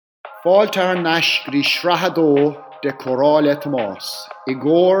Fáiltear Nash Grí Shrahadó de Comhrá Le Tomás,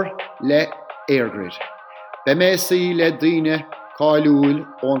 Le EIRGRID. Be mé sí le daoine cáiliúil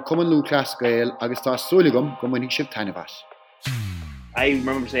ón Cumann Lú Clascail agus tá súlagam go mbeidh sibh tainneamh. I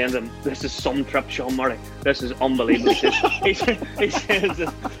remember saying to him, "This is some trip, Sean Murray. This is unbelievable." he says,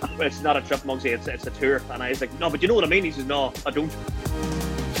 "It's not a trip, Muggsy. It's a tour." And I was like, "No, but you know what I mean." He says, "No, I don't."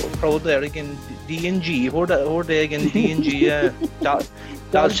 So proud there again, D&G. Who're they again, D&G?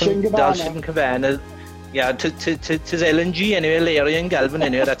 Dalshin Cabana. Yeah, to LNG anyway. Larry and Galvin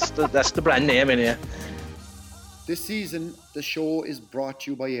anyway. That's the brand name anyway. This season, the show is brought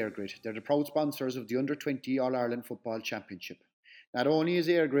to you by EIRGRID. They're the proud sponsors of the Under-20 All-Ireland Football Championship. Not only is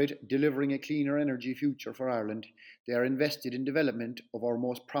EIRGRID delivering a cleaner energy future for Ireland, they are invested in development of our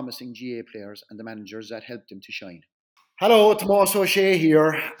most promising GA players and the managers that help them to shine. Hello, Tomás O'Shea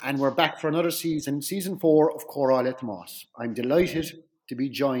here, and we're back for another season 4 of Comhrá Le Tomás. I'm delighted to be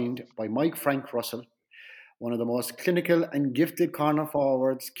joined by Mike Frank Russell, one of the most clinical and gifted corner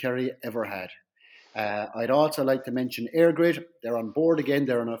forwards Kerry ever had. I'd also like to mention EIRGRID. They're on board again.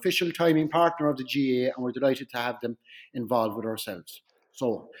 They're an official timing partner of the GA, and we're delighted to have them involved with ourselves.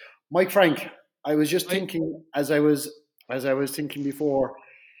 So, Mike Frank, I was just thinking, as I was thinking before,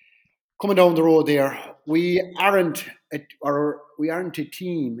 coming down the road there, we aren't a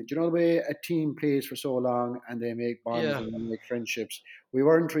team. Do you know the way a team plays for so long and they make bonds and they make friendships? We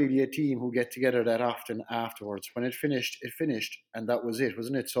weren't really a team who get together that often afterwards. When it finished, and that was it,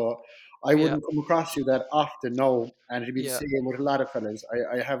 wasn't it? So I wouldn't come across you that often now, and it'd be the same with a lot of fellas.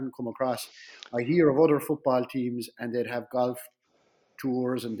 I haven't come across. I hear of other football teams, and they'd have golf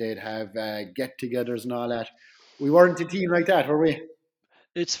tours and they'd have get-togethers and all that. We weren't a team like that, were we?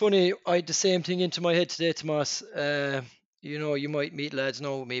 It's funny, I had the same thing into my head today, Tomas. You might meet lads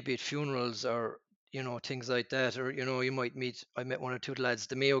now, maybe at funerals or, things like that. Or, I met one or two lads at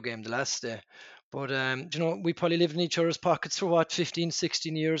the Mayo game the last day. But, we probably lived in each other's pockets for 15,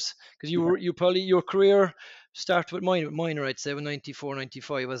 16 years. Because your career started with minor, I'd say, with 94,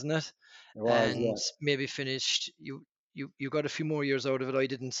 95, wasn't it? It was, and maybe finished, you got a few more years out of it. I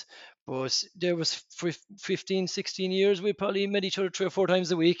didn't, but there was 15, 16 years. We probably met each other 3 or 4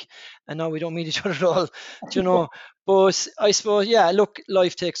 times a week, and now we don't meet each other at all. But I suppose, look,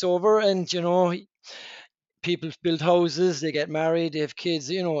 life takes over, and people build houses, they get married, they have kids.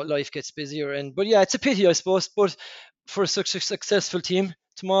 Life gets busier, but it's a pity, I suppose. But for such a successful team,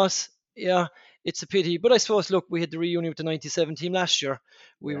 Tomas, it's a pity. But I suppose, look, we had the reunion with the 97 team last year.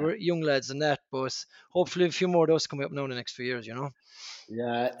 We were young lads in that, but hopefully a few more of those coming up now in the next few years,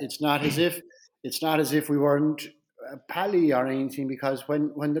 Yeah, it's not as if we weren't pally or anything, because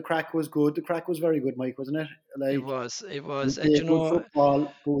when the crack was good, the crack was very good, Mike, wasn't it? It was. And good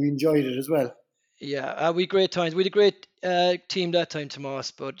football, but we enjoyed it as well. Yeah, we had great times. We had a great team that time, Tomas.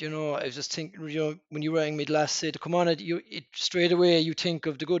 But I was just thinking, when you rang me last say to come on, straight away you think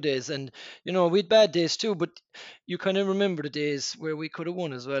of the good days, and we had bad days too. But you kind of remember the days where we could have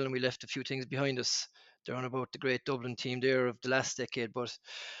won as well, and we left a few things behind us. They're on about the great Dublin team there of the last decade, but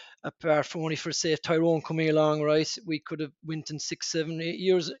apart from only for say Tyrone coming along, right, we could have went in 6, 7, 8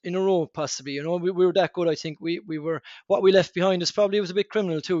 years in a row possibly. We were that good. I think we were. What we left behind us probably was a bit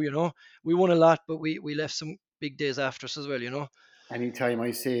criminal too. We won a lot, but we left some big days after us as well. Anytime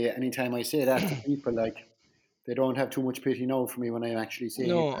I say that to people, like, they don't have too much pity now for me when I'm actually saying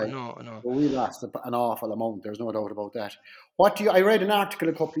it. No. But we lost an awful amount. There's no doubt about that. I read an article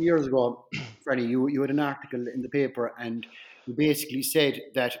a couple of years ago, Freddie. You had an article in the paper, and you basically said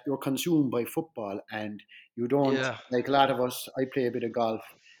that you're consumed by football and you don't, like a lot of us. I play a bit of golf,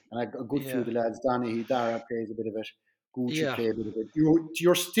 and a good few of the lads, Dara plays a bit of it, Gucci play a bit of it.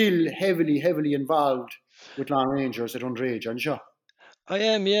 You're still heavily involved with Long Rangers at underage, aren't you? I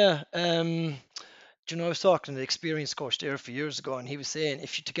am, yeah. I was talking to the experienced coach there a few years ago, and he was saying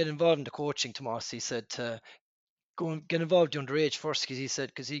to get involved in the coaching, Tomas, he said to go and get involved underage first,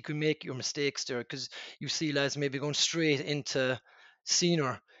 because he could make your mistakes there, because you see lads maybe going straight into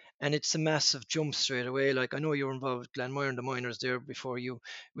senior, and it's a massive jump straight away. Like, I know you were involved with Glenmire and the minors there before you,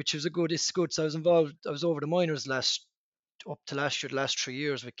 which was it's good. So I was over the minors up to last year, the last 3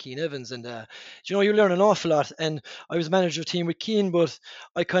 years with Keane Evans, and you learn an awful lot. And I was manager of the team with Keane, but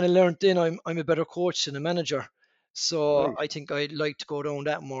I kind of learned then I'm a better coach than a manager. So Right. I think I'd like to go down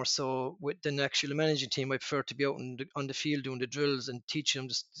that more. So than actually managing team, I prefer to be out on the field doing the drills and teaching them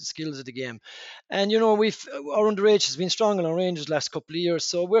the skills of the game. And our underage has been strong in our Rangers last couple of years.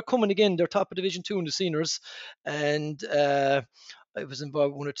 So we're coming again. They're top of Division 2 in the seniors, and I was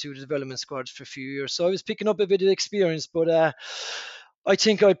involved with 1 or 2 development squads for a few years. So I was picking up a bit of experience, but I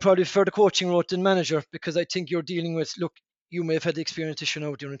think I'd probably prefer the coaching route than manager, because I think you're dealing with, look, you may have had the experience to show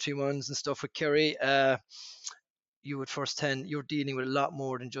out during 3-1s and stuff with Kerry. You would firsthand, you're dealing with a lot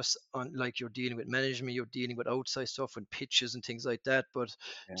more than just on, like, you're dealing with management, you're dealing with outside stuff and pitches and things like that. But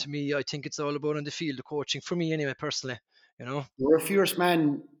Yeah. to me, I think it's all about on the field, the coaching, for me anyway, personally, you know. You're a fierce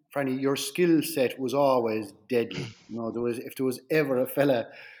man, Franny. Your skill set was always deadly. If there was ever a fella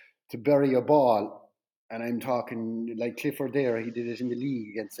to bury a ball, and I'm talking like Clifford there, he did it in the league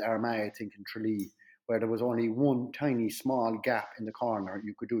against Armagh, I think, in Tralee, where there was only one tiny small gap in the corner.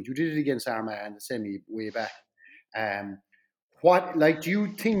 You could do it. You did it against Armagh in the semi way back. Do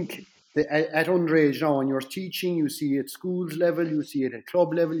you think that at underage now, when you're teaching, you see it at schools level, you see it at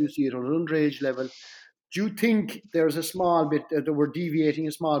club level, you see it at underage level, do you think there's a small bit that we're deviating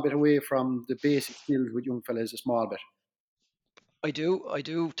a small bit away from the basic skills with young fellas, a small bit? I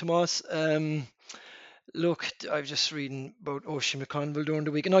do, Tomas. Look, I was just reading about Ocean McConville during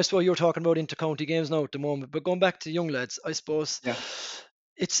the week, and I suppose you're talking about inter-county games now at the moment. But going back to young lads, I suppose Yeah.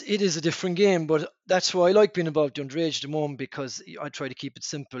 it is a different game, but that's why I like being involved in underage at the moment, because I try to keep it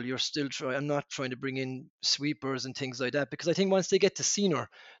simple. I'm not trying to bring in sweepers and things like that, because I think once they get to senior,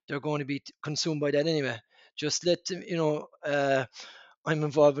 they're going to be consumed by that anyway. Just let them, I'm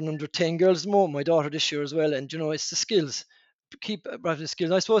involved in under 10 girls at the moment, my daughter this year as well, and it's the skills. Keep the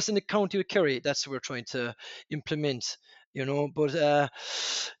skills. I suppose in the county with Kerry, that's what we're trying to implement. But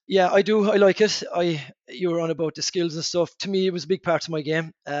yeah, I do. I like it. You were on about the skills and stuff. To me, it was a big part of my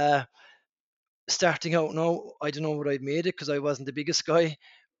game. Starting out now, I don't know what I'd made it, because I wasn't the biggest guy.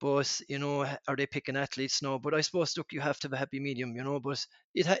 But are they picking athletes? No. But I suppose, look, you have to have a happy medium. But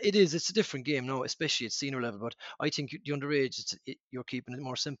it's a different game now, especially at senior level. But I think the underage, you're keeping it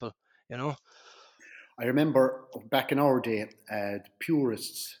more simple. I remember back in our day, the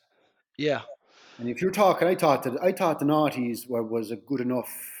purists. Yeah. And if you're talking, I thought the noughties was a good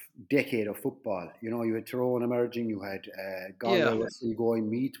enough decade of football. You had Tyrone emerging, you had Galway were still going,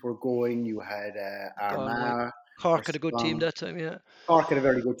 Meath were going, you had Armagh. Cork had a good team that time, yeah. Cork had a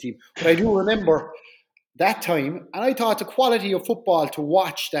very good team. But I do remember that time, and I thought the quality of football to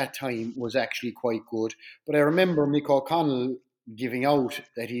watch that time was actually quite good. But I remember Mick O'Connell giving out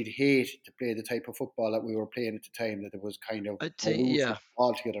that he'd hate to play the type of football that we were playing at the time, that it was kind of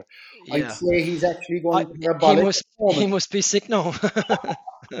altogether. Yeah. I'd say he's actually going parabolic. He must be sick now.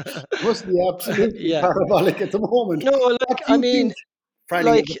 Must be absolutely parabolic at the moment. No, look, I mean,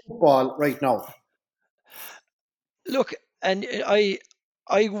 Franny, football right now. Look, and I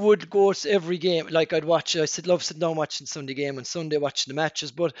would go to every game. Like, I'd watch. Love sitting down watching Sunday game and Sunday watching the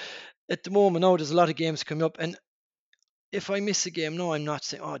matches. But at the moment now, there's a lot of games coming up, and if I miss a game, no, I'm not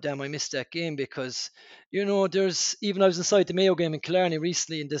saying, oh damn, I missed that game, because there's, even I was inside the Mayo game in Killarney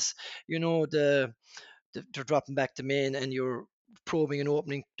recently, and this, they're dropping back the main, and you're probing and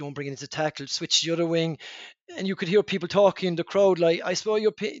opening, don't bring it into tackle, switch the other wing, and you could hear people talking in the crowd. Like, I suppose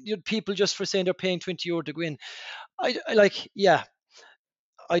you're people just for saying they're paying €20 to go in. I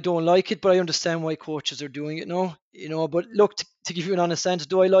don't like it, but I understand why coaches are doing it now. But look, to give you an honest answer,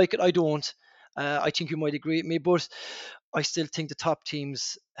 do I like it? I don't. I think you might agree with me, but I still think the top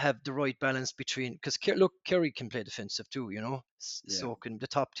teams have the right balance between, because Kerry can play defensive too, so can the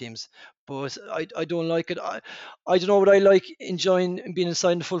top teams. But I don't like it. I don't know what I like enjoying being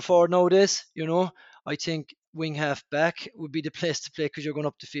inside the full forward nowadays. I think wing half back would be the place to play, because you're going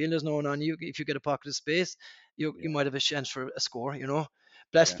up the field. There's no one on you. If you get a pocket of space, you might have a chance for a score.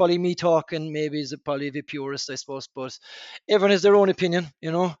 That's probably me talking. Maybe is probably a bit purist, I suppose, but everyone has their own opinion,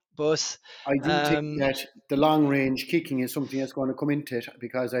 But I do think that the long range kicking is something that's going to come into it,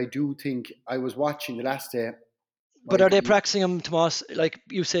 because I do think I was watching the last day. But are they practicing them, Tomas? Like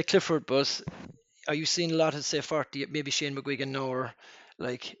you say, Clifford, but are you seeing a lot of, say, 40, maybe Shane McGuigan now, or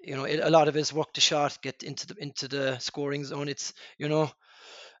like a lot of his work the shot, get into the scoring zone? It's Well,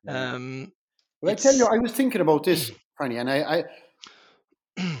 I tell you, I was thinking about this, Franny, and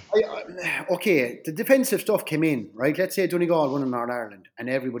okay, the defensive stuff came in, right? Let's say Donegal won in Northern Ireland, and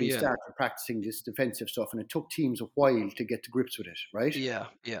everybody started practicing this defensive stuff, and it took teams a while to get to grips with it, right? Yeah.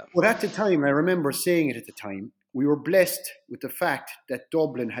 But at the time, I remember saying it at the time, we were blessed with the fact that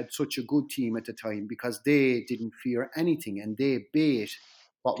Dublin had such a good team at the time, because they didn't fear anything, and they bait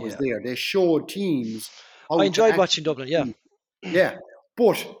what was there. They showed teams. I enjoyed watching Dublin, Yeah,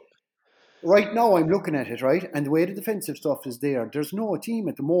 but right now I'm looking at it, right? And the way the defensive stuff is there's no team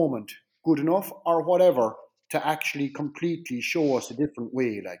at the moment good enough or whatever to actually completely show us a different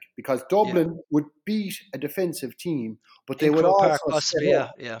way. Like, because Dublin would beat a defensive team, but they would also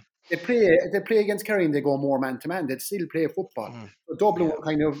They play against Kerry and they go more man to man. They'd still play football. So Dublin were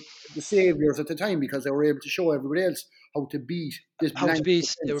kind of the saviours at the time, because they were able to show everybody else how to beat this.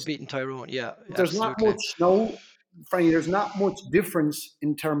 They were beating Tyrone, There's not much now. Franny, there's not much difference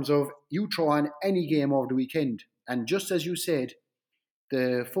in terms of you throw on any game over the weekend, and just as you said,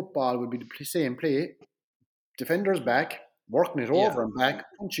 the football would be the same play. Defenders back, working it Yeah, over and back,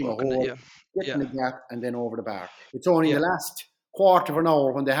 punching a working it. hole, Yeah, getting yeah, the gap, and then over the bar. It's only in yeah. the last quarter of an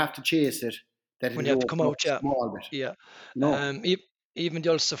hour when they have to chase it that When it'll you have to come open up out, a yeah, small bit. yeah. You know? Even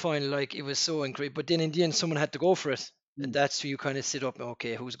the Ulster final, like it was so incredible. But then in the end, someone had to go for it, and Mm. that's where you kind of sit up.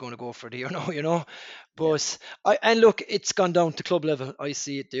 Okay, who's going to go for it here now? You know. Yeah, But and look, it's gone down to club level. I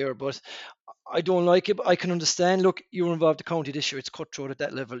see it there, but I don't like it. But I can understand. Look, you were involved in the county this year. It's cutthroat at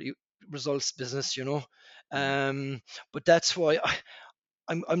that level. Results business, you know. yeah, But that's why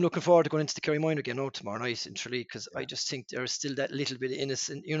I'm looking forward to going into the Kerry Minor again now tomorrow night in Tralee because I yeah, just think there's still that little bit of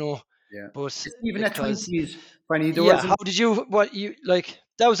innocent, you know. yeah. But Even at because 20s, Franny, there yeah, how wasn't. did you what you like?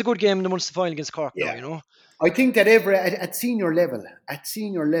 That was a good game in the Munster final against Cork. Now Yeah, you know. I think that at senior level,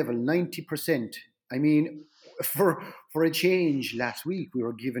 90%. I mean, for a change, last week we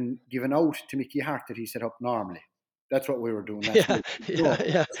were given out to Mickey Hart that he set up normally. That's what we were doing last Yeah, week. yeah,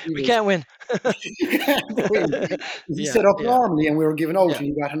 yeah. He We was can't win. you can't win. He Yeah, set up yeah, normally, and we were given out, yeah, and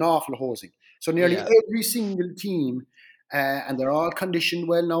he got an awful hosing. So nearly yeah, every single team, and they're all conditioned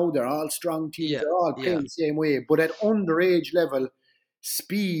well now. They're all strong teams. yeah, They're all yeah, playing the same way, but at underage level,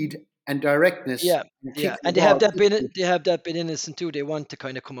 speed and directness yeah, and yeah. kicking the And ball quickly. they have that bit innocent too. They want to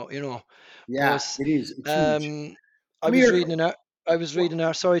kind of come out, you know. Yeah, But it is. It's huge. um, I Come was here. reading I was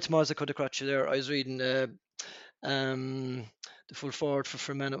reading sorry, Tomas, I could have caught you there. I was reading um, the full forward for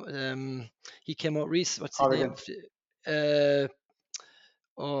Fermanagh. He came out recently. What's his name? Corrigan. Uh,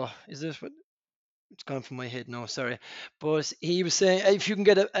 oh, is this what? It's gone from my head now. Sorry, but he was saying if you can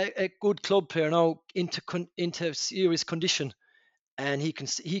get a good club player now into serious condition, and he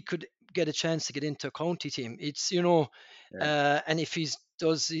could get a chance to get into a county team. It's Yeah, and if he's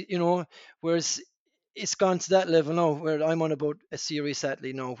does whereas it's gone to that level now where I'm on about a serious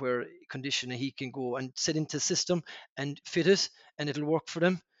athlete now where conditioner he can go and sit into the system and fit it and it'll work for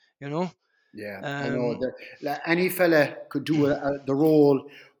them. You know, yeah. I know um, that any fella could do the role,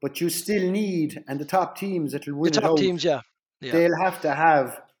 but you still need, and the top teams that will the win it top out, teams, yeah, yeah. they'll have to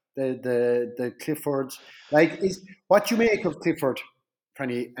have the Cliffords. Like, is what you make of Clifford,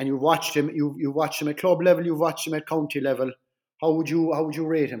 Franny, and you've watched him. You've watched him at club level. You've watched him at county level. How would you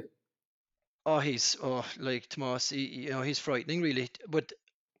rate him? Oh, like Tomas, he's frightening really. But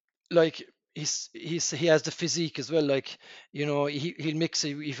like he has the physique as well. Like he'll mix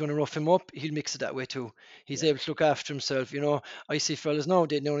it if you want to rough him up. He'll mix it that way too. He's Yeah, able to look after himself. I see fellas now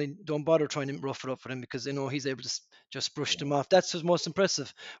they don't bother trying to rough it up for him because they know he's able to just brush them off. That's what's most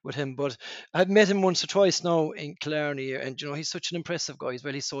impressive with him. But I've met him once or twice now in Killarney, and he's such an impressive guy as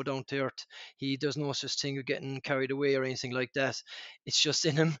well. He's so down to earth. He does no such thing of getting carried away or anything like that. It's just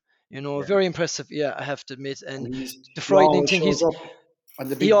in him. yeah. Very impressive. Yeah, I have to admit. And And the he frightening always thing shows he's up on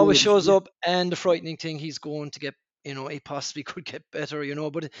the he big always games. shows up, and the frightening thing he's going to get, he possibly could get better,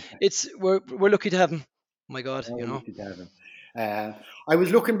 But it's we're lucky to have him. My God, Very lucky to have him. I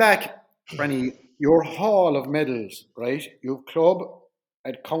was looking back, Franny, your haul of medals, right? You have club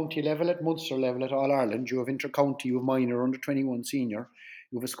at county level, at Munster level, at All Ireland. You have inter-county, you have minor, under 21 senior.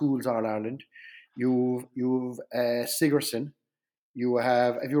 You have a schools All Ireland. You've Sigerson.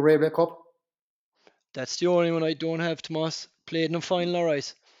 Have you Railway Cup? that's the only one I don't have. Tomas played in the final, all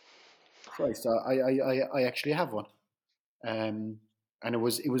right. Christ, I actually have one. Um, and it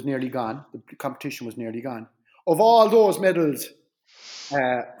was nearly gone. The competition was nearly gone. Of all those medals,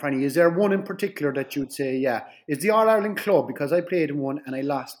 Franny, is there one in particular that you'd say, yeah, is the All Ireland Club, because I played in one and I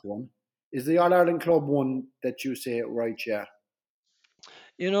lost one, is the All Ireland Club one that you say, right, yeah,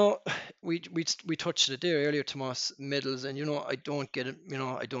 You know, we touched it there earlier, Tomas medals, and I don't get it.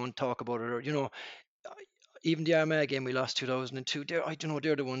 I don't talk about it, or even the Armagh game we lost 2002. There, I don't know.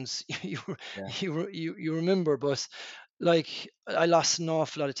 They're the ones yeah, you remember, but like I lost an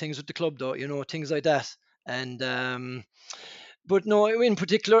awful lot of things with the club, though. Things like that, and but no, in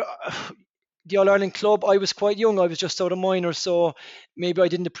particular, the All Ireland club. I was quite young. I was just out of minor, so maybe I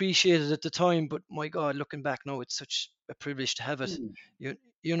didn't appreciate it at the time. But my God, looking back now, it's such a privilege to have it. huge, You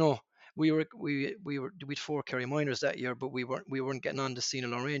you know. We'd four Kerry minors that year, but we weren't getting on the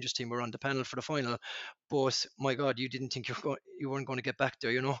Senior Rangers team. We were on the panel for the final, but my God, you didn't think you weren't going to get back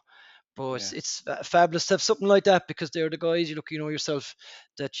there. But yeah. it's fabulous to have something like that because they're the guys yourself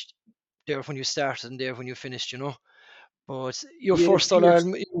that there when you started and there when you finished. But your You had a first All fierce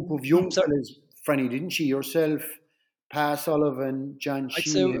Ireland, group of young sorry, fellas, Franny, didn't she? Yourself, Pa Sullivan, John I'd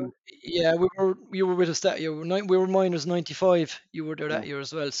say Sheehan, yeah, you were with us that year. We were minors '95. You were there yeah, that year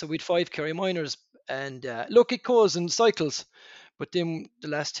as well. So we'd five Kerry minors, and look, it goes in cycles. But then the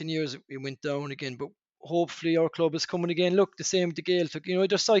last 10 years it went down again. But hopefully our club is coming again. Look, the same with the Gaeltacht,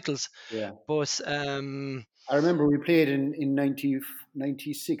 there's cycles. Yeah. But I remember we played in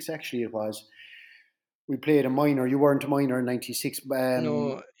 96, actually it was. We played a minor. You weren't a minor in 96.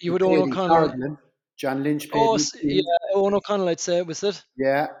 no, you We would Owen played in O'Connell. Cardigan. John Lynch played Oh, yeah, midfield. Owen O'Connell, I'd say, was it?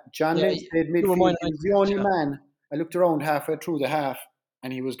 Yeah, John Yeah, Lynch played you were midfield. mine. He was the only man. I looked around halfway through the half,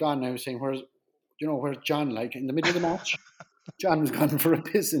 and he was gone. And I was saying, where's John? Like in the middle of the match, John was gone for a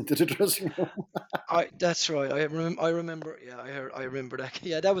piss into the dressing room. That's right. I remember. Yeah, I remember that.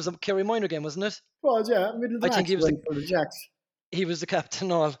 Yeah, that was a Kerry minor game, wasn't it? Was, yeah, middle of the I match, think he he was the went for the Jacks. he was the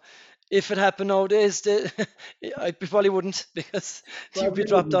captain. All. If it happened nowadays, I probably wouldn't because you'd be Probably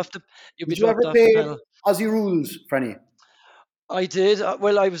dropped wouldn't. off the you'd be Did you dropped ever off the play panel. Aussie rules, Franny? I did.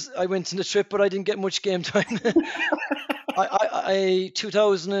 Well, I went on the trip, but I didn't get much game time. I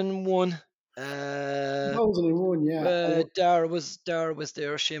 2001. 2001, yeah. Dara was there.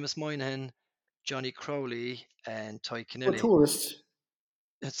 Seamus Moynihan, Johnny Crowley, and Ty Good Kennelly. tourists.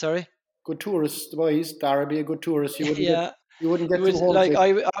 Sorry. Good tourists, the boys. Dara be a good tourist. Yeah. You wouldn't It get too was like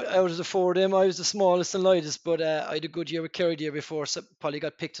homesick. out of the four of them, I was the smallest and lightest, but I had a good year with Kerry the year before, so probably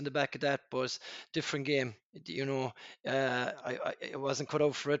got picked in the back of that, but different game, I wasn't cut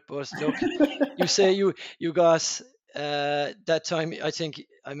out for it, but look, you say you got that time. I think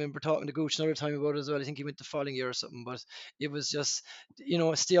I remember talking to Gooch another time about it as well. I think he went the following year or something, but it was just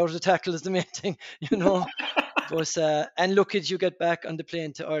stay out of the tackle is the main thing, you know. But and look at you get back on the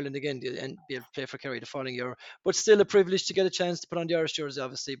plane to Ireland again and be able to play for Kerry the following year. But still a privilege to get a chance to put on the Irish jersey,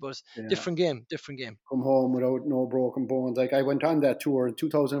 obviously. But Yeah. different game, different game. Come home without no broken bones. Like I went on that tour in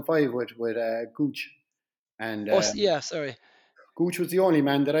 2005 with Gooch, and Yeah, sorry. Gooch was the only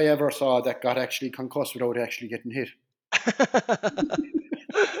man that I ever saw that got actually concussed without actually getting hit.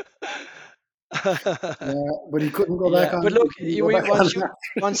 Yeah, but he couldn't go back Yeah, on. but look, He couldn't go back on that.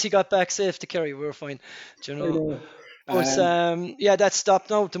 once he got back safe to Kerry, we were fine. Do you I know? know. But yeah, that's stopped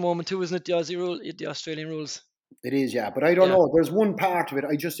now at the moment too, isn't it? The Aussie rule, the Australian rules. It is, yeah, but I don't Yeah, know. There's one part of it.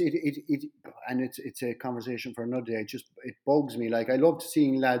 I just and it's a conversation for another day. It bugs me. Like I loved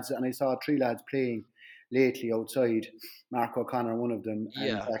seeing lads, and I saw three lads playing lately outside. Mark O'Connor, one of them, and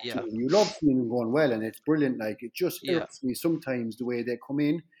yeah, Zach yeah, Toole. You love seeing them going well, and it's brilliant. Like it just yeah. irks me sometimes the way they come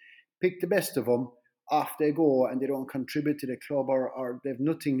in, pick the best of them, off they go, and they don't contribute to the club, or they've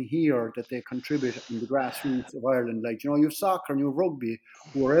nothing here that they contribute in the grassroots of Ireland. Like you have soccer and you have rugby,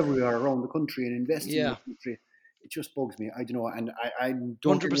 who are everywhere around the country and investing in the Yeah, country. It just bugs me. I don't know, and I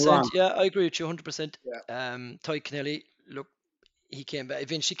don't get me 100%. wrong. Yeah, I agree with you 100%. Yeah, Ty Kennelly, look, he came back.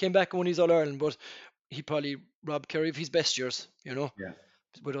 Eventually came back and won his All Ireland, but he probably robbed Kerry of his best years, yeah.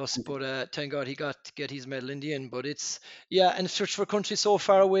 with us. But thank God he got to get his medal in the end. But it's and it's for a country so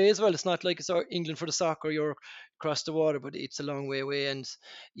far away as well. It's not like it's England for the soccer, you're across the water, but it's a long way away. And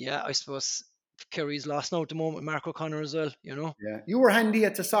yeah, I suppose Kerry's lost now at the moment. Mark O'Connor as well. Yeah, you were handy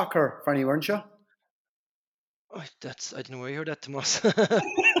at the soccer, Franny, weren't you? I don't know where you heard that, Tomas.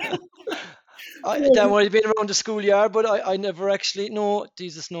 That might have been around the schoolyard, but I never actually. No,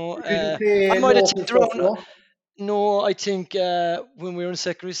 Jesus, no. You didn't I play might have local tipped stuff, around. no? No, I think when we were in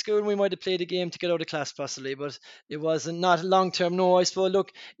secondary school, we might have played a game to get out of class, possibly, but it wasn't not long term. No, I suppose.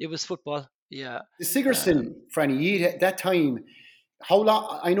 Look, it was football. Yeah. The Um, Sigerson, Franny, that time, how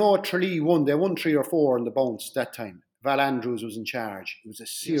long? I know Tralee won. They won 3 or 4 on the bounce that time. Val Andrews was in charge. It was a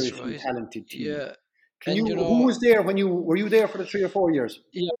that's seriously right. talented team. Yeah, Can you? and Who was there when you were you there for the 3 or 4 years?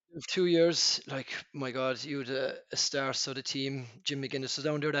 yeah, 2 years. Like my God, you had a star sort of team. Jim McGuinness was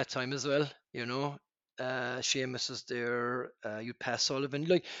down there that time as well. Seamus was there. You Pat Sullivan.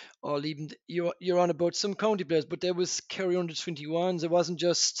 Like all even you're on about some county players, but there was Kerry under 21s. It wasn't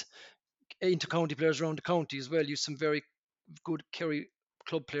just inter-county players around the county as well. You some very good Kerry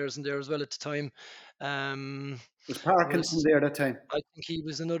club players in there as well at the time. Um, Was Parkinson was there that time? I think he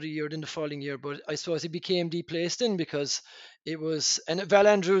was another year in the following year, but I suppose he became deplaced in because it was and Val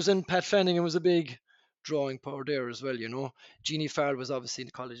Andrews and Pat Flanagan was a big drawing power there as well. Jeannie Farrell was obviously in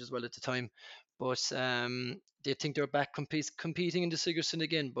college as well at the time, but they think they're back competing in the Sigerson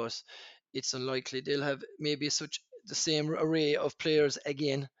again, but it's unlikely they'll have maybe such the same array of players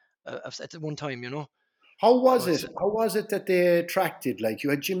again at one time. How was But it? How was it that they attracted? Like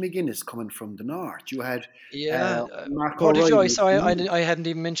you had Jim McGuinness coming from the north. You had yeah, Mark Porty O'Reilly Joyce. I, from I, I hadn't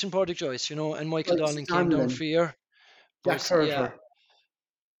even mentioned Porty Joyce, and Michael Mike Donlan came down Stanley, for a year. Jack But yeah, Herter.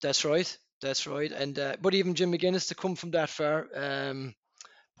 that's right. That's right. And but even Jim McGuinness to come from that far,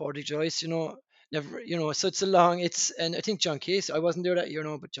 Porty Joyce, never, so it's a long. And I think John Casey. I wasn't there that year,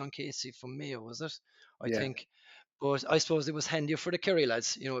 no, but John Casey from Mayo was it? I Yeah. think. But I suppose it was handier for the Kerry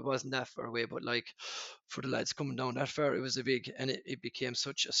lads. It wasn't that far away, but like for the lads coming down that far, it was a big, and it became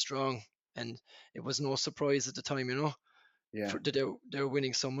such a strong and it was no surprise at the time, Yeah. that they were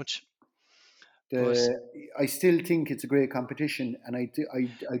winning so much. But I still think it's a great competition, and I think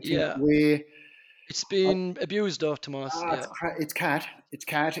yeah, the way. it's been abused though, Tomas. Ah, Yeah, it's cat. It's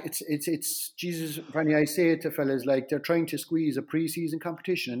cat. It's Jesus. Funny, I say it to fellas like they're trying to squeeze a pre-season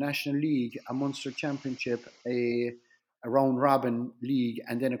competition, a National League, a Munster Championship, a round robin league,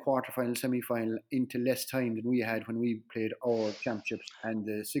 and then a quarter-final, semi-final into less time than we had when we played our championships. And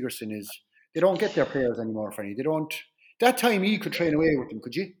the Sigerson is they don't get their players anymore, Fanny. They don't. That time you could train away with them,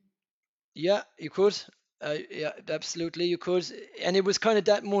 could you? yeah, you could. Yeah, absolutely, you could. And it was kind of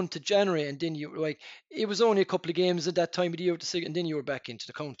that month of January, and then you like it was only a couple of games at that time of the year to see, and then you were back into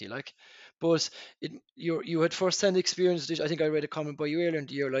the county, like. But you had first-hand experience. I think I read a comment by you earlier in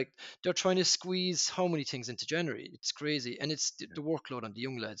the year, like they're trying to squeeze how many things into January. It's crazy, and it's the workload on the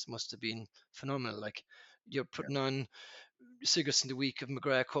young lads must have been phenomenal. Like you're putting on Sigerson the week of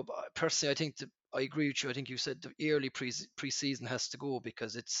McGrath Cup. Personally, I think I agree with you. I think you said the early pre-season has to go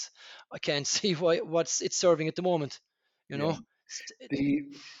because I can't see what's it's serving at the moment. You Yeah. know, The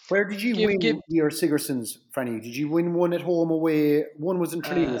Where did you give win your Sigersons, Franny? Did you win one at home away? One was in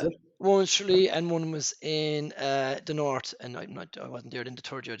Tralee, was it? one was Tralee and one was in the north, and I wasn't there in the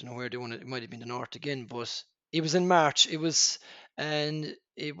third year. I don't know where they won it. It might have been the north again, but it was in March. It was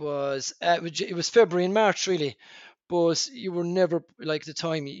February and March really, but you were never like the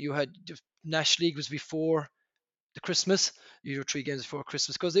time you had the National League was before the Christmas. You were 3 games before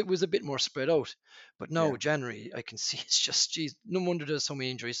Christmas because it was a bit more spread out. But Yeah. now January, I can see it's just geez, no wonder there's so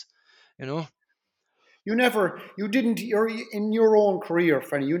many injuries. You know. You didn't, you're in your own career,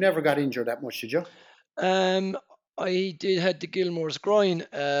 Franny, you never got injured that much, did you? Um, I did had the Gilmore's groin.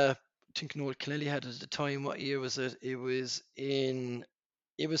 I think Noel Kennelly had it at the time. What year was it? It was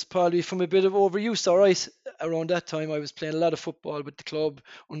probably from a bit of overuse. All right, around that time I was playing a lot of football with the club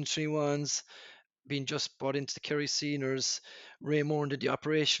under 21s, being just brought into the Kerry seniors. Ray Moore did the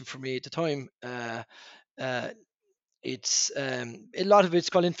operation for me at the time. Uh, it's a lot of it's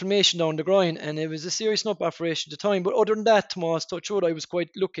called inflammation down the groin, and it was a serious enough operation at the time. But other than that, Tomas, touch wood, I was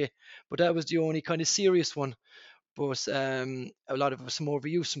quite lucky. But that was the only kind of serious one. But a lot of it was some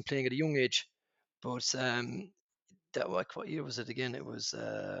overuse from playing at a young age. But that what year was it again? It was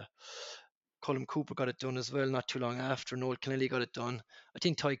Colin Cooper got it done as well not too long after. Noel Kennelly got it done. I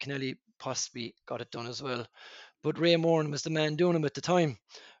think Ty Kennelly possibly got it done as well. But Ray Moran was the man doing him at the time.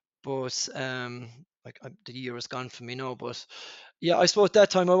 But the year is gone for me now. But yeah, I suppose at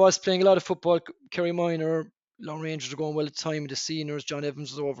that time I was playing a lot of football. Kerry Minor, Long Rangers were going well at the time. The seniors, John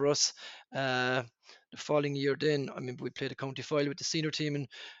Evans was over us. The following year, then I mean we played a county final with the senior team and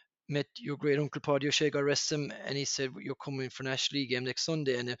met your great uncle Paddy O'Shea, God rest him, and he said you're coming for National League game next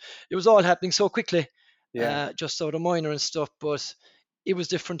Sunday, and it was all happening so quickly, Yeah. just out of minor and stuff. But it was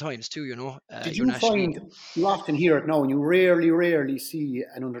different times too, Did your you National find, League. you often hear it now, and you rarely see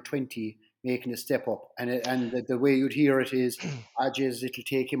an under 20 making a step up, and the way you'd hear it is, Ajez, it'll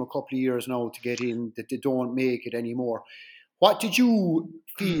take him a couple of years now to get in, that they don't make it anymore. What did you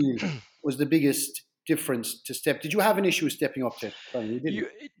feel was the biggest difference to step? Did you have an issue stepping up to it? Franny, you didn't.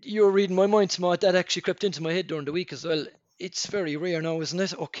 You're reading my mind, Tomas. That actually crept into my head during the week as well. It's very rare now, isn't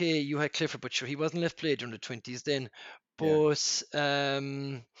it? Okay, you had Clifford, but sure, he wasn't left play during the 20s then. Yeah. But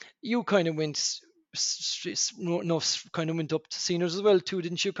you kind of kind of went up to seniors as well too,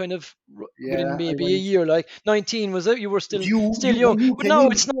 didn't you? Kind of within Yeah, I maybe a went. year, like 19 was it? You were But still young, when you but came now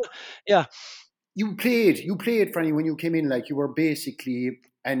in, it's not. Yeah, you played, Franny, when you came in, like you were basically,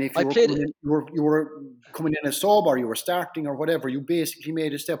 and if I you were played. coming in, you were coming in as sub, or you were starting or whatever, you basically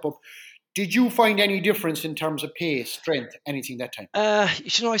made a step up. Did you find any difference in terms of pace, strength, anything that time? I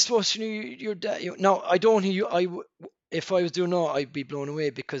suppose you're that. No, I don't. If I was doing now, I'd be blown away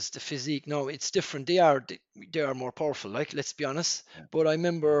because the physique. No, it's different. They are more powerful. Like let's be honest. Yeah. But I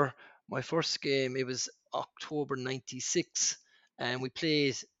remember my first game. It was October '96, and we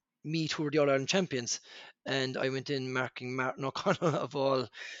played Meath, who were the All Ireland champions, and I went in marking Martin O'Connell of all.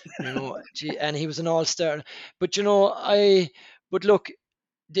 And he was an All Star. But But look,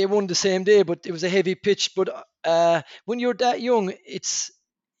 they won the same day, but it was a heavy pitch. But when you're that young, it's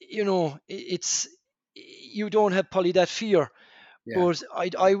you don't have probably that fear. Yeah, But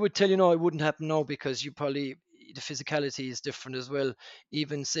I would tell you no, it wouldn't happen now because you probably the physicality is different as well.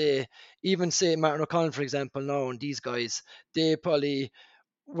 Even say Martin O'Connell, for example, now and these guys, they probably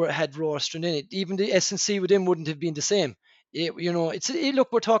had rostering in it. Even the S&C with him wouldn't have been the same.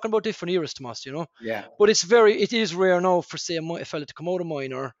 Look, we're talking about different eras, Tomas. yeah, But it is rare now for say a fella to come out of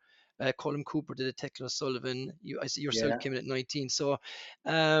minor. Colin Cooper did it, Tekla Sullivan. I see yourself yeah. came in at 19. So,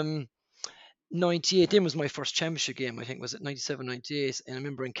 um, 98, then was my first championship game. I think was it 97, 98, and I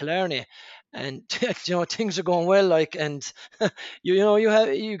remember in Killarney, and things are going well, like, and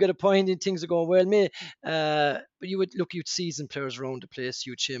you get a point and things are going well, but you'd seasoned players around the place,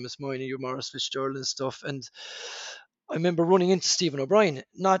 you'd Seamus Moynihan, you Morris Fitzgerald and stuff, and I remember running into Stephen O'Brien.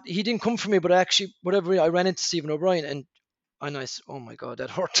 Not he didn't come for me, but actually, whatever, I ran into Stephen O'Brien, and I said, "Oh my God, that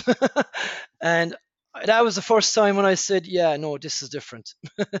hurt," and that was the first time when I said, "Yeah, no, this is different."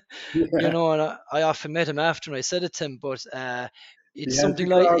 Yeah, And I often met him after and I said it to him, but he it's has the something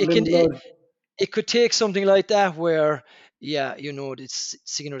like cardinal blood. it could take something like that where, yeah, it's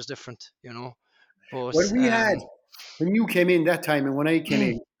scenery is different, Well, but we had when you came in that time, and when I came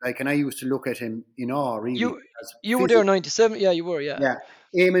in, like, and I used to look at him in awe, really, you as you were there physical. 97, yeah, you were, yeah. Yeah,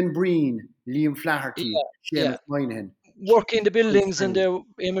 Eamon Breen, Liam Flaherty, Yeah, Seamus yeah. Moynihan, Working in the good buildings, and friends. there,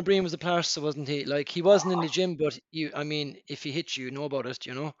 Eamon Breen was the plaster, wasn't he? Like, he wasn't in the gym, but I mean, if he hit you, you know about it.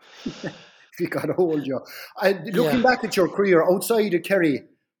 If he got a hold of you. Looking Yeah. back at your career outside of Kerry,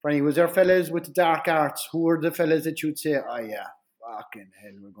 Franny, was there fellas with the dark arts? Who were the fellas that you'd say, oh yeah, fucking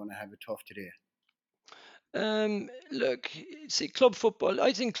hell, we're going to have it tough today? Look, see, club football.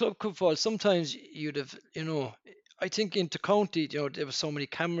 I think club football. Sometimes you'd have, I think into county, there were so many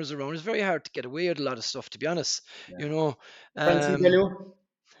cameras around. It's very hard to get away with a lot of stuff, to be honest. Yeah. You know, Francie um, Bellew?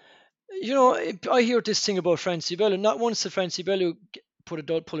 I hear this thing about Francie Bellew. Not once did Francie Bellew pull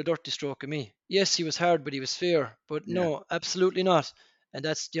a dirty stroke at me. Yes, he was hard, but he was fair. But Yeah, no, absolutely not. And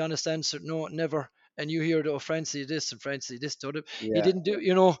that's the honest answer. No, never. And you hear, oh, Francie this and Francie this, the other. He yeah. didn't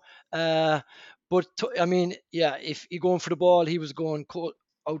do, Uh, but I mean, yeah, if he going for the ball, he was going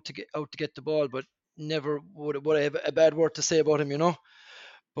out to get the ball, but never would I have a bad word to say about him. Is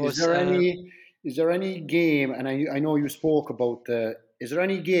But there any game, and I know you spoke about is there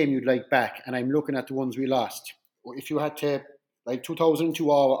any game you'd like back? And I'm looking at the ones we lost. If you had to, like 2002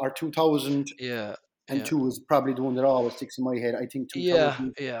 or 2002 yeah, yeah, is probably the one that always sticks in my head. I think yeah,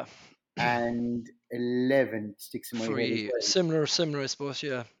 yeah. 2011 sticks in my head as Free, well. similar, I suppose.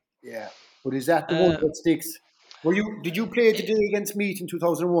 Yeah. Yeah, but is that the one Uh, that sticks? Did you play the it, day against Meath in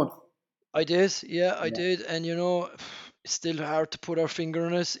 2001? I did, yeah, I Yeah, did, and it's still hard to put our finger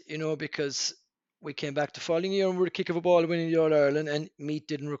on it, because we came back the following year and we were the kick of a ball winning the All Ireland, and Meath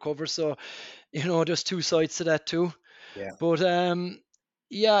didn't recover. So there's two sides to that too. yeah, But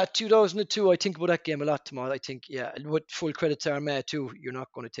yeah, 2002, I think about that game a lot, Tomas. I think, yeah, and with full credit to Armagh too, you're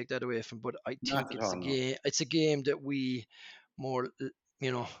not going to take that away from. But I not think at it's all. a No. game. It's a game that more,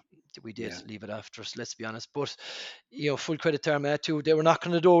 you know, we did Yeah, leave it after us. Let's be honest. But full credit to Armagh too. They were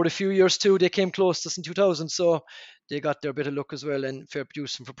knocking the door a few years too. They came close to us in 2000, so they got their bit of luck as well. And fair play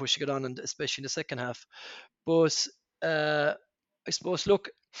to them for pushing it on, and especially in the second half. But I suppose, look,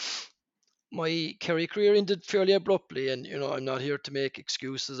 my Kerry career ended fairly abruptly, and I'm not here to make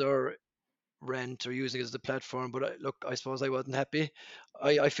excuses or rant or using it as the platform. But look, I suppose I wasn't happy.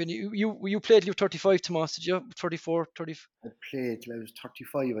 I finished. You played. You were 35, Tomas, did you? 34, 30. I played till I was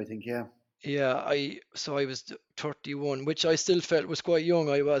 35, I think. Yeah, Yeah, I was 31, which I still felt was quite young.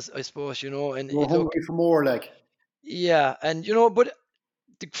 I suppose, and you were it look, hungry for more, like. yeah, and but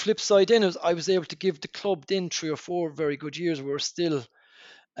the flip side then is I was able to give the club then 3 or 4 very good years. We were still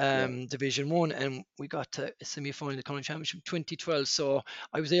Yeah, Division One, and we got to a semi-final of the county championship 2012. So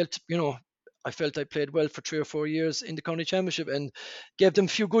I was able to, I felt I played well for 3 or 4 years in the county championship and gave them a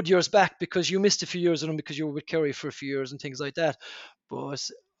few good years back, because you missed a few years of them because you were with Kerry for a few years and things like that. But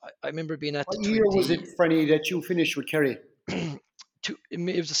I remember being at the what year was it, 20 Franny, that you finished with Kerry?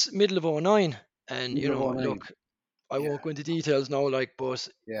 it was the middle of '09, and Middle of '09. look, I Yeah, won't go into details now, like, but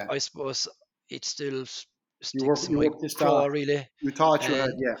yeah. I suppose it still You sticks worked. in You my worked this craw, off. really. You thought you had.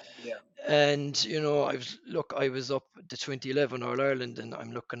 And Yeah, yeah, I was up the 2011 All Ireland, and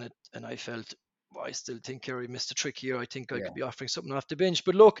I'm looking at, and I felt, I still think Kerry missed a trick here. I think I yeah. could be offering something off the bench,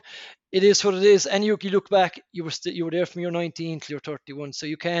 but look, it is what it is. And you look back, you were there from your 19 till your 31, so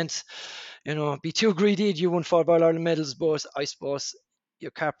you can't, be too greedy. You won 4 All Ireland medals, but I suppose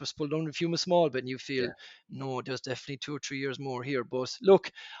your cap was pulled under if you were small, but you feel, Yeah. no, there's definitely 2 or 3 years more here. But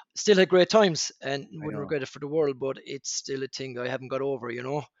look, still had great times and I wouldn't know. regret it for the world. But it's still a thing I haven't got over.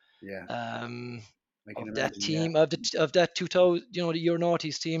 Yeah, Um, I can of that imagine. Yeah, team, of that 2000, the year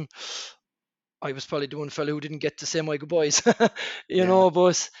noughties team, I was probably the one fella who didn't get to say my goodbyes. yeah.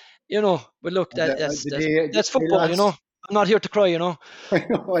 But look, And the day that's I football. lost, I'm not here to cry. I know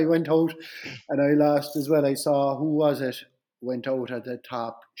I went out and I lost as well. I saw who was it went out at the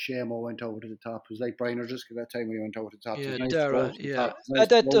top. Shamo went out at the top. It was like Brian or just at that time when he went out at the top. It was Yeah, nice to go out Dara. at the top. Yeah, It was nice to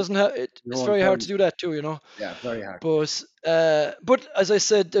that go out doesn't have it. your It's own very hard to town. do that too. Yeah, very hard. But as I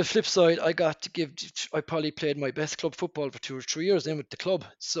said, the flip side, I got to give. I probably played my best club football for 2 or 3 years then with the club.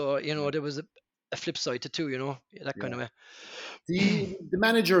 So Yeah, there was a flip side to too, that kind of way. The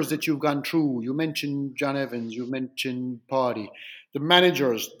managers that you've gone through, you mentioned John Evans, you mentioned Paddy. The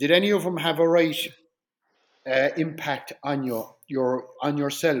managers, did any of them have a right impact on on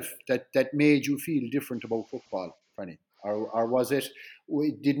yourself that made you feel different about football, Franny? Or was it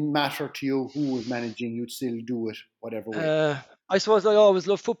didn't matter to you who was managing, you'd still do it whatever way? I suppose I always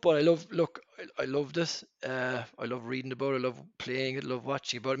love football. I love this. I love reading about it. I love playing it. I love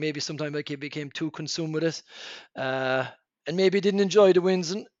watching it. But maybe sometimes I became too consumed with it, uh, and maybe didn't enjoy the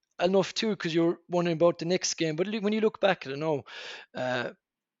wins enough too, because you're wondering about the next game. But when you look back at it now, uh,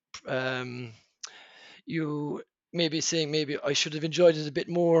 um, you maybe saying maybe I should have enjoyed it a bit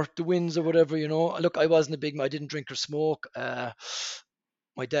more, the wins or whatever. Look, I wasn't a big. I didn't drink or smoke.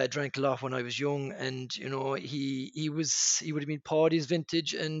 My dad drank a lot when I was young, and he would have been Paddy's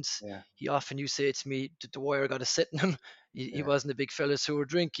vintage, and Yeah, he often used to say to me that the wire got a set in him. He yeah, wasn't a big fellas who were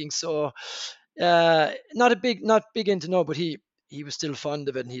drinking, so not big into no, but he was still fond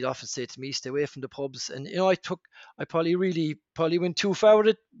of it, and he'd often say to me, "Stay away from the pubs." And I probably went too far with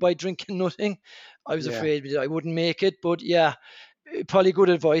it by drinking nothing. I was yeah. afraid that I wouldn't make it, but yeah, probably good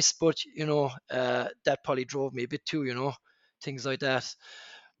advice, but that probably drove me a bit too, things like that.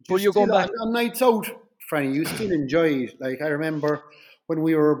 You But you're still going back. on nights out, Franny, you still enjoy it. Like I remember when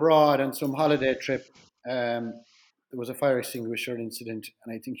we were abroad on some holiday trip, there was a fire extinguisher incident,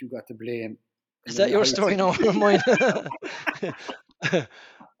 and I think you got the blame in Is the that your night. story now or mine?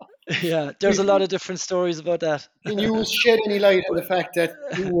 Yeah, there's a lot of different stories about that. Can you shed any light on the fact that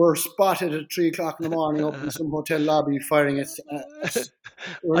you were spotted at 3 o'clock in the morning up in some hotel lobby firing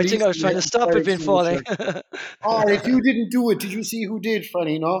I think I was releasing trying to a stop fire it being falling. extinguisher? Or if you didn't do it, did you see who did,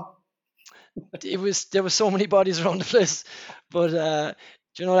 Franny? No? There was so many bodies around the place, but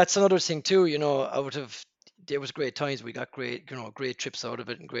that's another thing too. There was great times. We got great trips out of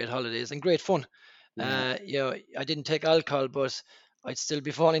it, and great holidays and great fun. Yeah. I didn't take alcohol, but I'd still be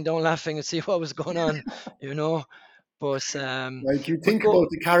falling down laughing and see what was going on. you know but Like you but think go about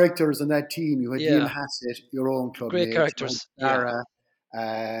the characters on that team. You had Liam Yeah, Hassett, your own club great mate. You had characters. Yeah, Dara.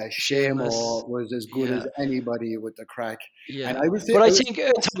 Seamus. Shamo was as good as Yeah, anybody with the crack. And yeah. I was But I I was think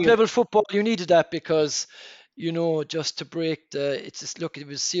top fascinated. level football, you needed that because, just to break it's just, look, it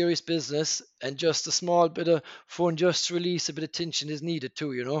was serious business, and just a small bit of fun, just to release a bit of tension is needed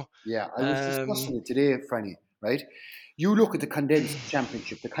too, Yeah, I was Um, discussing it today, Franny, right? You look at the condensed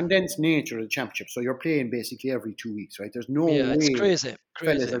championship, the condensed nature of the championship. So you're playing basically every 2 weeks, right? There's no yeah, it's way crazy,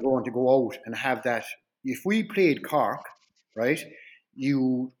 fellas crazy. are going to go out and have that. If we played Cork, right,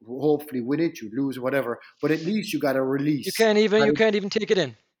 you hopefully win it, you lose whatever, but at least you got a release. You can't even take it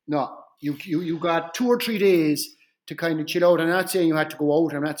in. No, you got 2 or 3 days to kind of chill out. I'm not saying you had to go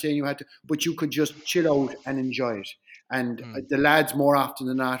out. I'm not saying you had to, but you could just chill out and enjoy it. And Mm. the lads more often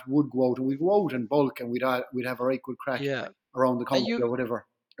than not would go out, and we'd go out in bulk, and we'd have a right good crack Yeah, around the and country you or whatever.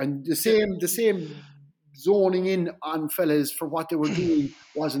 And the, the same zoning in on fellas for what they were doing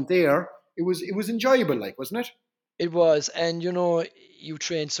wasn't there. It was enjoyable, like, wasn't it? It was, and you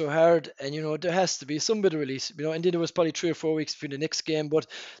train so hard, and there has to be some bit of release, and then there was probably 3 or 4 weeks between the next game, but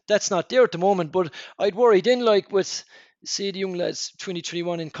that's not there at the moment. But I'd worry then, like with, say, the young lads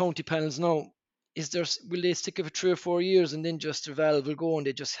 2021 in county panels now, will they stick it for 3 or 4 years, and then just their valve will go, and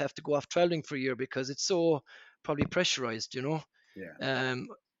they just have to go off traveling for a year because it's so probably pressurized, Yeah. um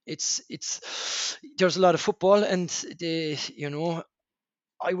it's there's a lot of football, and they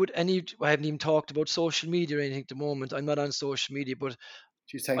I haven't even talked about social media or anything at the moment. I'm not on social media, but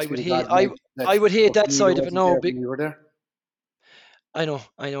Geez, I thanks be would to hate God, Mike. That I would hate social that media side of it wasn't now. there when we were there. I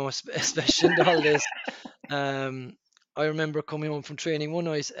know, especially in the holidays. Um, I remember coming home from training one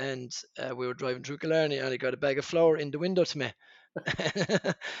night, and we were driving through Killarney, and I got a bag of flour in the window to me,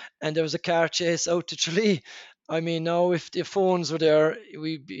 and there was a car chase out to Tralee. I mean, now if the phones were there,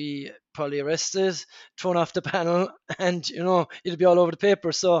 we'd be probably arrested, thrown off the panel, and it'd be all over the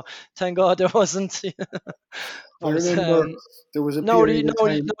paper. So thank God there wasn't. I But remember there was a no, period of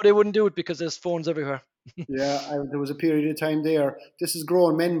time. they wouldn't do it because there's phones everywhere. Yeah, there was a period of time there. This is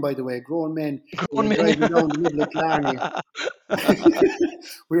grown men, by the way, grown men. We Grown were men. driving down the middle of Killarney.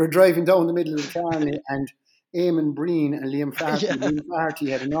 We were driving down the middle of Killarney, and Eamon Breen and Liam Farty. Yeah. Liam Farty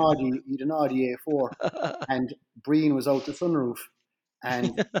had an Audi A4, and Breen was out the sunroof,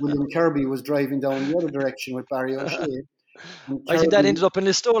 and William Kirby was driving down the other direction with Barry O'Shea, and I think that ended up in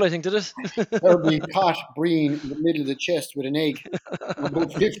Listowel, I think, did it? Kirby caught Breen in the middle of the chest with an egg from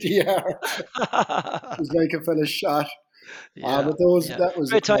about 50 yards. It was like a fella's shot. Yeah, But those yeah. that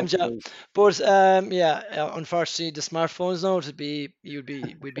was a Great crack. times, yeah. But yeah, unfortunately, the smartphones now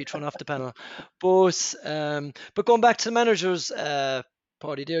we'd be thrown off the panel. But going back to the managers,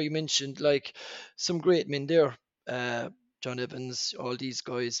 Paddy there, you mentioned like some great men there, John Evans, all these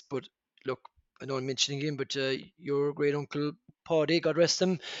guys. But look, I know I'm mentioning him, but your great uncle Paddy, God rest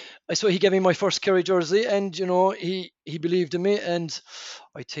him, I swear he gave me my first Kerry jersey, and he believed in me, and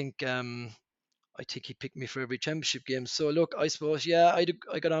I think I think he picked me for every championship game. So look, I suppose I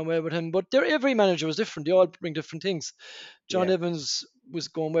got on well with him, but every manager was different. They all bring different things. John Yeah, Evans was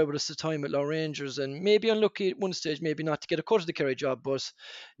going well with us at the time at Low Rangers, and maybe unlucky at one stage, maybe not to get a cut of the Kerry job, but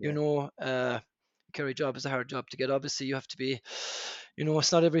you yeah, know, Kerry job is a hard job to get. Obviously, you have to be,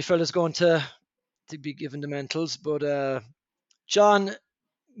 it's not every fella's going to be given the mantles, but John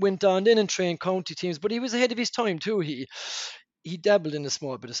went on then and trained county teams, but he was ahead of his time too. He dabbled in a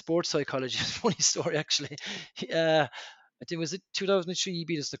small bit of sports psychology. It's a funny story actually. I think it was it 2003 he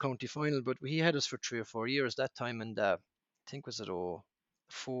beat us the county final, but he had us for 3 or 4 years that time, and I think was it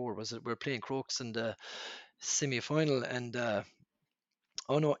 04 was it? We were playing Crokes in the semi final, and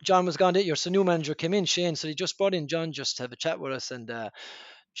oh no, John was gone that year, so new manager came in, Shane. So he just brought in John just to have a chat with us, and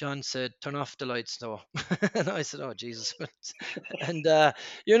John said, "Turn off the lights now," and I said, "Oh Jesus!" And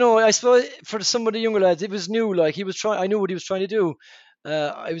I suppose for some of the younger lads, it was new. Like he was trying, I knew what he was trying to do.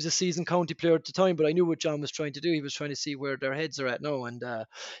 I was a seasoned county player at the time, but I knew what John was trying to do. He was trying to see where their heads are at now, and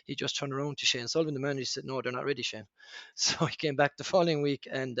he just turned around to Shane Sullivan, the manager. He said, "No, they're not ready, Shane." So he came back the following week,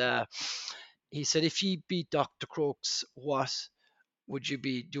 and he said, "If he beat Dr. Crokes, what would you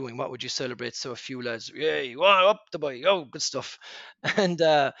be doing? What would you celebrate?" So a few lads, "Yeah, you are up the boy, oh, good stuff." And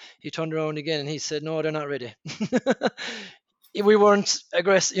he turned around again and he said, "No, they're not ready." We weren't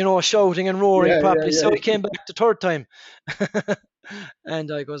aggressive, shouting and roaring yeah, properly. So yeah, he came back the third time,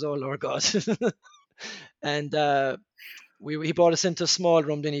 and I goes, "Oh Lord God!" And he brought us into a small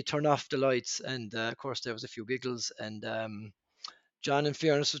room. Then he turned off the lights, and of course there was a few giggles. And John, in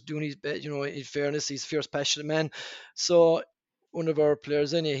fairness, was doing his best. In fairness, he's a fierce, passionate man. So one of our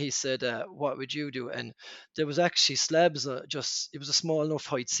players in here, he said, "What would you do?" And there was actually slabs. It was a small enough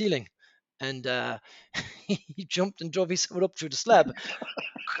height ceiling, and he jumped and drove his foot up through the slab.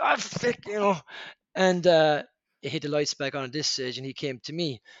 God, frick. And he hit the lights back on at this stage, and he came to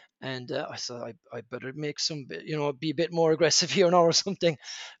me. And I said, I better make be a bit more aggressive here now or something,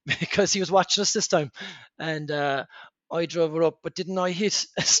 because he was watching us this time. And I drove her up, but didn't I hit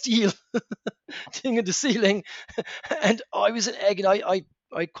a steel thing in the ceiling? And I was an egg, and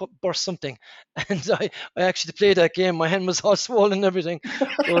I burst something. And I actually played that game. My hand was all swollen and everything.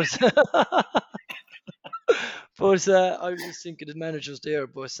 But, but I was just thinking the managers there.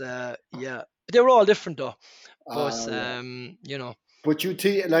 But yeah, they were all different though. But yeah. you know, But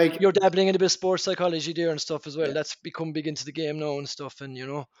like, you're dabbling in a bit of sports psychology there and stuff as well. yeah, That's become big into the game now and stuff. And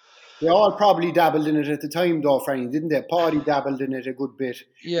they all probably dabbled in it at the time, though, Franny, didn't they? Paddy dabbled in it a good bit.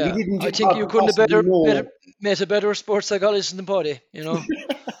 He yeah, didn't I think you couldn't have possibly know. met a better sports psychologist than Paddy.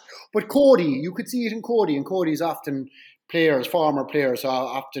 But Cody, you could see it in Cody, and Cody's often former players,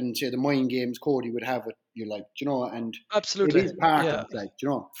 often say the mind games Cody would have with you, like, and it Absolutely. is part of Yeah. it, like.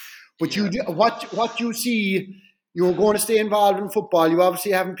 But Yeah. what you see, you're going to stay involved in football. You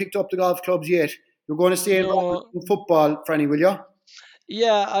obviously haven't picked up the golf clubs yet. You're going to stay involved No. in football, Franny, will you?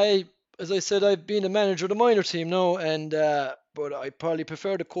 Yeah, as I said, I've been a manager of the minor team now, and but I probably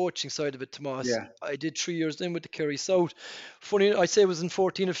prefer the coaching side of it, Tomas. Yeah, I did 3 years then with the Kerry South. Funny, I say it was in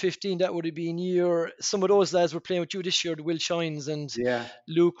 14 or 15. That would have been year. Some of those lads were playing with you this year, the Will Shines and yeah,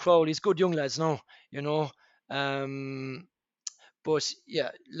 Luke Crowley's good young lads now. You know, um, but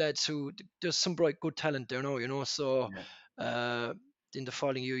yeah, lads who there's some bright, good talent there now. So yeah, uh, in the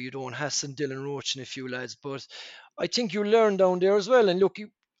following year, you don't Hassan, Dylan Roach, and a few lads, but I think you learn down there as well. And look,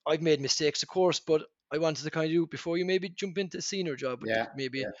 I've made mistakes, of course, but I wanted to kind of do it before you maybe jump into a senior job with yeah,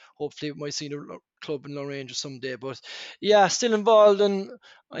 maybe yeah. hopefully with my senior club in Lorraine someday. But yeah, still involved, and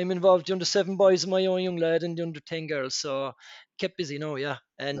I'm involved with the under 7 boys and my own young lad and the under 10 girls. So kept busy now, yeah.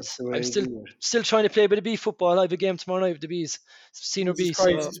 And That's the way I'm to still do it. still trying to play a bit of B football. I have a game tomorrow night with the Bees, senior Jesus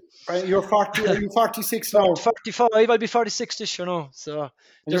B. So Christ, Franny, you're 40. Are you 46 now? 45, I'll be 46 this year now. So And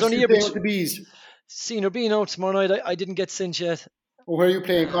you're there's only a still year playing with between the bees? senior B now tomorrow night. I didn't get sent yet. Or where are you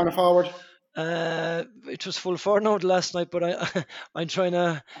playing? Corner forward? It was full forward now the last night, but I'm trying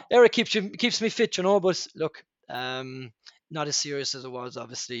to. Eric keeps me fit, But look, not as serious as it was,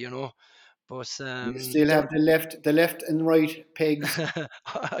 obviously, But You still have the left and right pegs.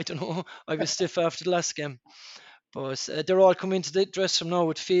 I don't know. I was stiff after the last game. But they're all coming into the dressing room now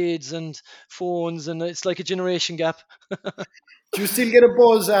with feeds and phones, and it's like a generation gap. Do you still get a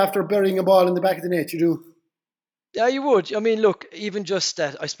buzz after burying a ball in the back of the net? You do? Yeah, you would. I mean, look, even just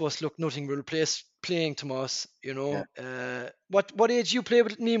that, I suppose. Look, nothing will replace playing, Tomas. Yeah. What age you play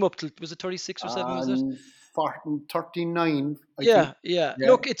with Neem up till? Was it 36 or 7? Was it? 39, I think. Yeah, yeah.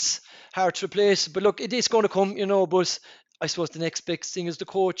 Look, it's hard to replace, but look, it is going to come, but I suppose the next big thing is the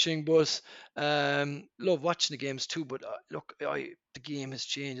coaching. But love watching the games too. But look, the game has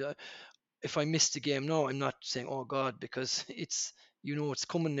changed. If I miss the game now, I'm not saying oh God, because it's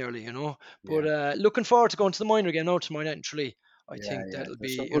coming nearly. But looking forward to going to the minor game now tomorrow night in Tralee. I think that'll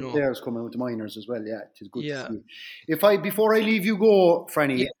There's some be, good players coming with the minors as well. Yeah, it is good to yeah, see. Before I leave you go,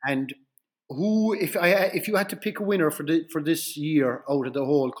 Franny, yeah. and if you had to pick a winner for this year out of the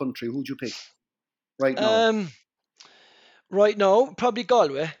whole country, who'd you pick right now? Right now, probably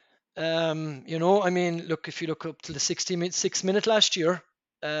Galway. I mean, look, if you look up to the 6 minute last year,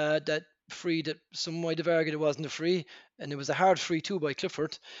 that free that some might have argued it wasn't a free, and it was a hard free too by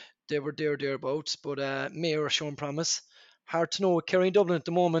Clifford. They were thereabouts, but Mayor are showing promise. Hard to know with Kerry and Dublin at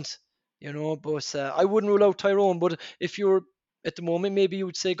the moment, but I wouldn't rule out Tyrone. But if you're at the moment, maybe you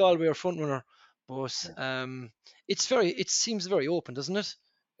would say Galway are front runner. But it seems very open, doesn't it?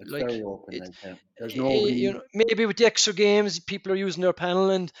 It's very Like open. it, There's nobody. maybe with the extra games, people are using their panel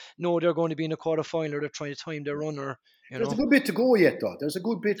and know they're going to be in a quarter final. They're trying to time their run, or There's a good bit to go yet, though. There's a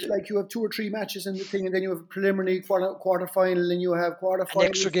good bit. Like you have 2 or 3 matches in the thing, and then you have a preliminary quarter final, and you have quarter an final,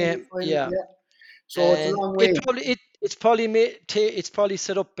 extra semi game. final. Yeah, Yeah. So it's a and long way. it's probably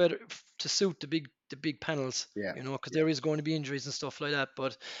set up better to suit the big panels. Yeah. Because there is going to be injuries and stuff like that.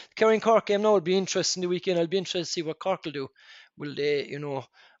 But the Kerry and Cork game now will be interesting the weekend. I'll be interested to see what Cork will do. Will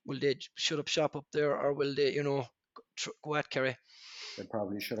they shut up shop up there, or will they go at Kerry? They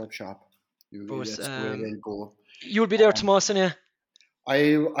probably shut up shop. But That's the way they'll go. you'll be there, Tomas, and yeah.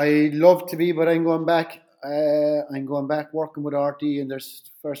 I love to be, but I'm going back. I'm going back working with RT, and there's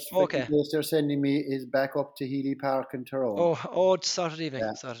first Okay. place they're sending me is back up to Healy Park in Tyrone. Oh, it's Saturday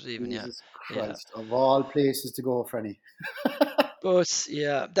evening. Saturday evening, Jesus yeah. Christ, of all places to go, Franny. But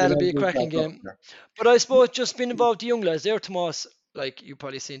yeah, that'll be a cracking game. But I suppose just being involved with the young lads there, Tomas, like you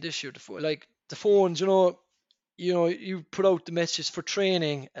probably seen this year, like the phones, you put out the messages for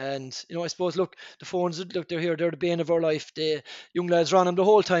training, and I suppose look, the phones, look, they're here, they're the bane of our life. The young lads ran them the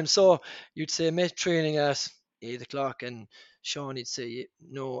whole time, so you'd say met training at 8 o'clock, and Sean would say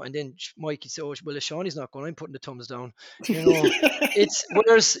no, and then Mikey'd say, oh well, if Sean's not going, I'm putting the thumbs down. It's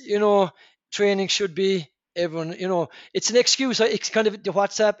whereas training should be everyone. It's an excuse. It's kind of the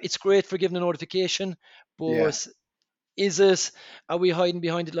WhatsApp. It's great for giving a notification, but are we hiding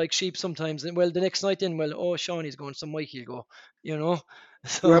behind it like sheep sometimes? And well, the next night in, oh, Shawnee's going, so Mikey'll go,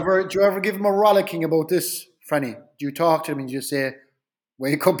 So, do you ever give him a rollicking about this, Franny? Do you talk to him and you say,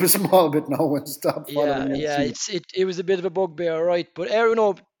 wake up a small bit now and stop following it was a bit of a bugbear, right? But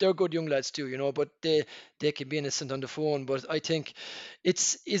they're good young lads too, but they can be innocent on the phone. But I think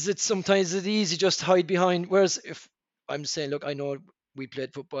sometimes it's easy just to hide behind. Whereas if I'm saying, look, I know we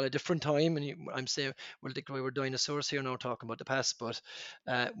played football at a different time, and I'm saying, well, we were dinosaurs here now talking about the past, but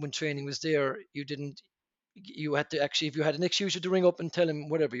when training was there, you had to actually, if you had an excuse, you had to ring up and tell him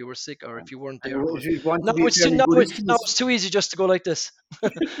whatever, you were sick or if you weren't there. But now it's too easy just to go like this,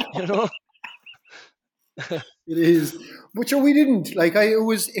 It is, but we didn't. Like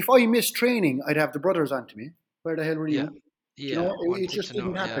if I missed training, I'd have the brothers onto me. Where the hell were you? Yeah, it just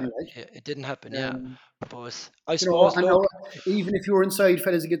didn't happen. Yeah, it didn't happen. Yeah, but I suppose. Look, even if you were inside,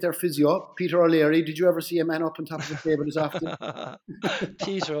 fellas, to get their physio. Peter O'Leary, did you ever see a man up on top of the table as often?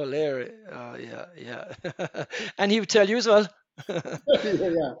 Peter O'Leary, yeah, and he would tell you as well.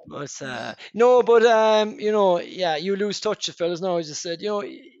 Yeah. But no, but you lose touch with fellas now. As I said,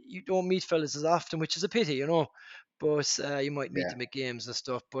 you don't meet fellas as often, which is a pity, But you might meet them at games and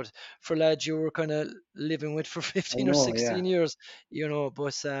stuff. But for lads you were kind of living with for 15 or 16 years,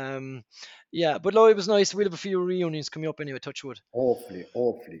 But but no, it was nice. We'll have a few reunions coming up anyway. Touch wood.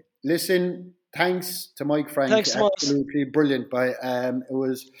 Hopefully. Listen, thanks to Mike Frank. Thanks, absolutely brilliant.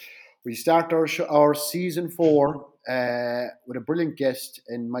 We start our season 4 with a brilliant guest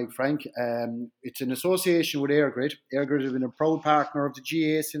in Mike Frank. It's in association with EIRGRID. EIRGRID have been a proud partner of the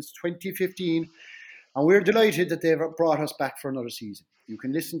GA since 2015. And we're delighted that they've brought us back for another season. You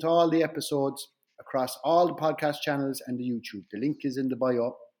can listen to all the episodes across all the podcast channels and the YouTube. The link is in the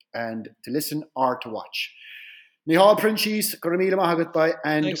bio, and to listen or to watch. Nihal Princhis, Goramila Mahagat,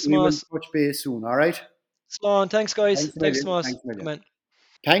 and thanks, we will touch base soon, all right? Slán, thanks guys. Thanks, Tomas.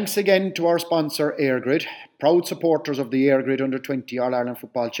 Thanks again to our sponsor, EIRGRID, proud supporters of the EIRGRID Under-20 All-Ireland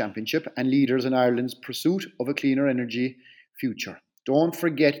Football Championship and leaders in Ireland's pursuit of a cleaner energy future. Don't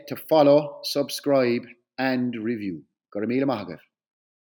forget to follow, subscribe, and review. Goramila Mahagat.